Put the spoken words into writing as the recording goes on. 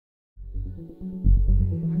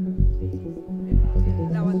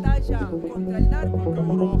La battaglia contra il narco.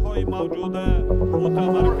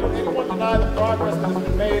 Deny the progress that has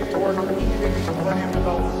been made toward achieving the Millennium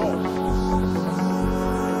Development Goals.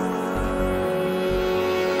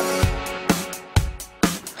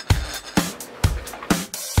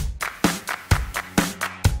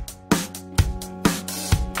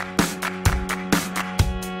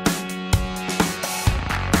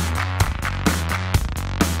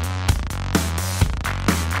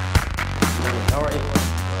 How are you?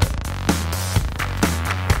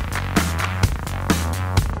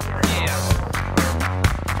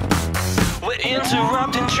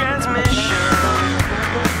 Interrupting transmission.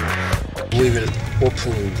 We will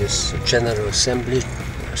open this General Assembly,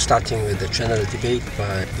 starting with the general debate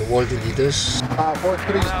by the world leaders.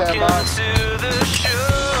 Please stand by. To the show.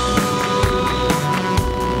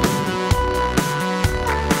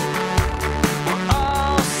 We're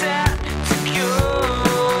all set to go.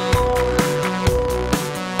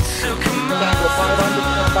 So come on.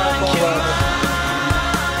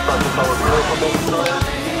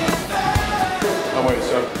 I'm waiting,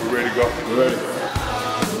 sir. We're ready to go. We're ready.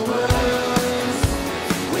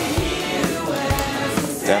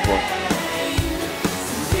 Definitely.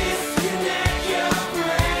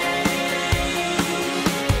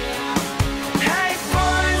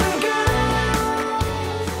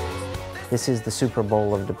 This is the Super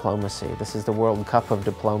Bowl of diplomacy. This is the World Cup of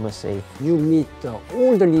diplomacy. You meet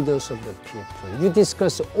all the leaders of the people. You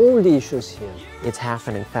discuss all the issues here. It's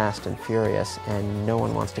happening fast and furious, and no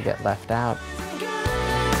one wants to get left out.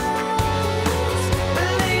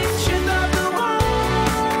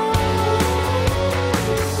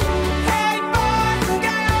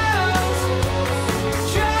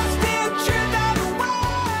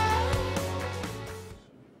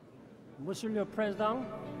 Monsieur le Président,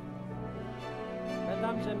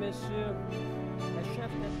 Mesdames et Messieurs, les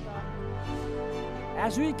chefs d'État,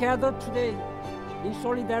 as we gather today in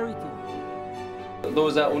solidarity.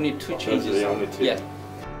 Those are only two changes. Yeah.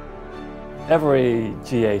 Every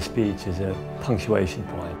GA speech is a punctuation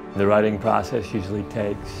point. The writing process usually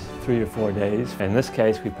takes 3 or 4 days. In this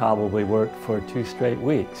case, we probably worked for 2 straight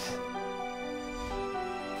weeks.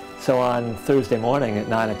 So on Thursday morning at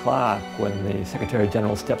 9 o'clock, when the Secretary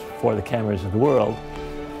General steps before the cameras of the world,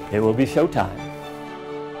 it will be showtime.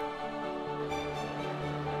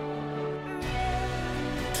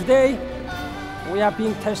 Today, we are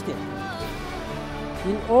being tested.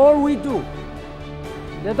 In all we do,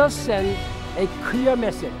 let us send a clear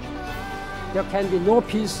message. There can be no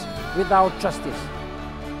peace without justice.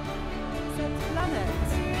 Cette planète,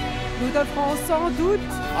 nous devrons sans doute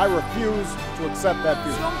I refuse to accept that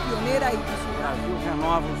view. pionera y visionaria.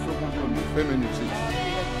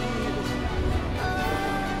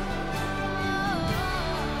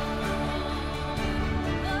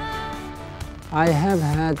 I have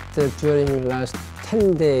had during the last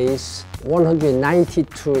 10 days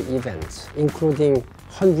 192 events, including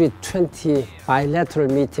 120 bilateral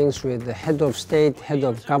meetings with the head of state, head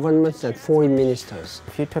of governments, and foreign ministers.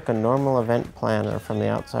 If you took a normal event planner from the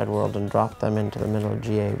outside world and dropped them into the middle of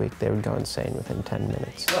GA week, they would go insane within 10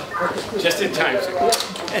 minutes. Just in time.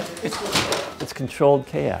 It's controlled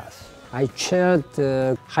chaos. I chaired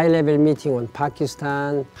the high-level meeting on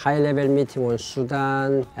Pakistan, high-level meeting on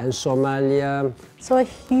Sudan and Somalia. So a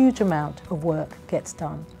huge amount of work gets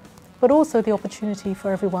done, but also the opportunity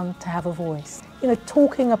for everyone to have a voice. You know,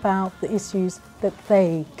 talking about the issues that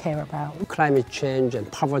they care about. Climate change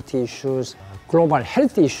and poverty issues, global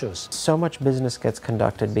health issues. So much business gets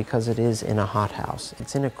conducted because it is in a hothouse.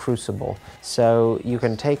 It's in a crucible. So you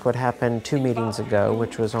can take what happened 2 meetings ago,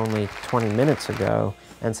 which was only 20 minutes ago,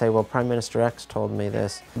 and say, well, Prime Minister X told me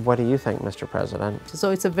this. What do you think, Mr. President? So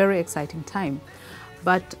it's a very exciting time.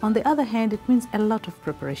 But on the other hand, it means a lot of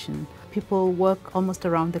preparation. People work almost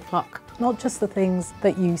around the clock. Not just the things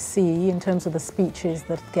that you see in terms of the speeches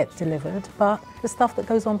that get delivered, but the stuff that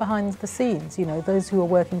goes on behind the scenes, you know, those who are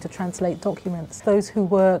working to translate documents, those who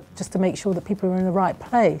work just to make sure that people are in the right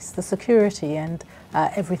place, the security and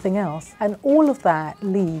everything else. And all of that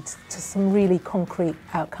leads to some really concrete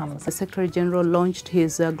outcomes. The Secretary General launched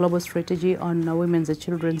his global strategy on women's and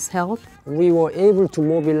children's health. We were able to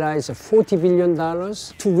mobilize $40 billion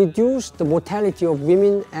to reduce the mortality of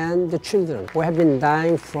women and the children who have been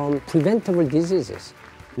dying from preventable diseases.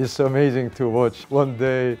 It's amazing to watch. One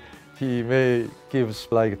day he may give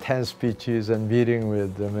like 10 speeches and meeting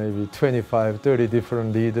with maybe 25, 30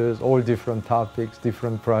 different leaders, all different topics,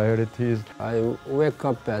 different priorities. I wake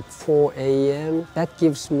up at 4 a.m. That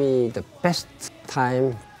gives me the best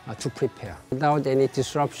time to prepare without any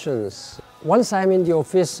disruptions. Once I'm in the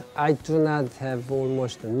office, I do not have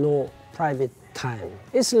almost no private time.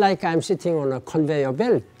 It's like I'm sitting on a conveyor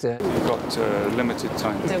belt. You've got limited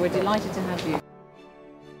time. So we're delighted to have you.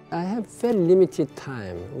 I have very limited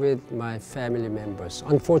time with my family members,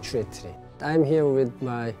 unfortunately. I'm here with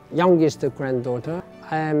my youngest granddaughter.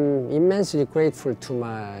 I am immensely grateful to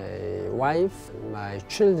my wife, my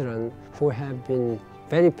children, who have been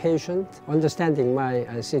very patient, understanding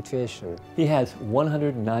my situation. He has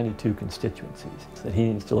 192 constituencies that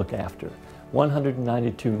he needs to look after,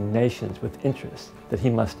 192 nations with interests that he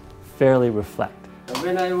must fairly reflect.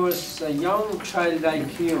 When I was a young child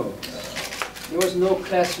like you, there was no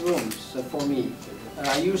classrooms for me.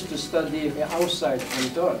 I used to study outside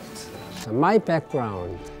on dirt. My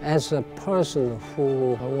background as a person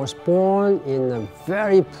who was born in a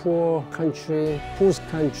very poor country, whose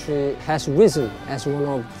country has risen as one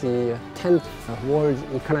of the 10th world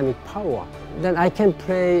economic power, then I can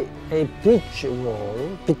play a bridge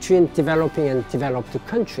role between developing and developed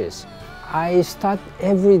countries. I start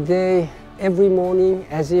every day, every morning,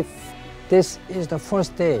 as if this is the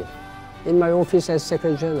first day in my office as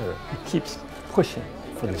Secretary General. He keeps pushing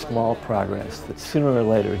for the small progress that sooner or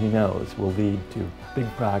later he knows will lead to big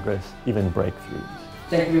progress, even breakthroughs.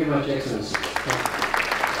 Thank you very much, Excellency.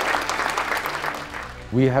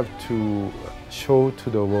 We have to show to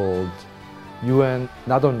the world UN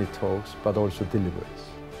not only talks but also delivers.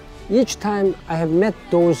 Each time I have met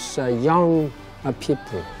those young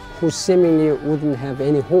people who seemingly wouldn't have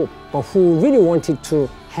any hope, but who really wanted to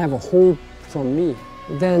have a hope from me,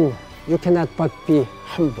 then you cannot but be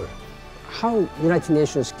humble. How United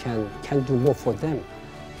Nations can do more for them.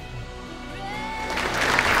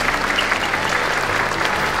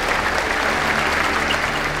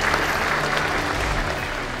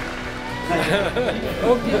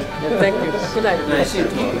 Okay, thank you. Good night. Nice to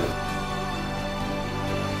meet you.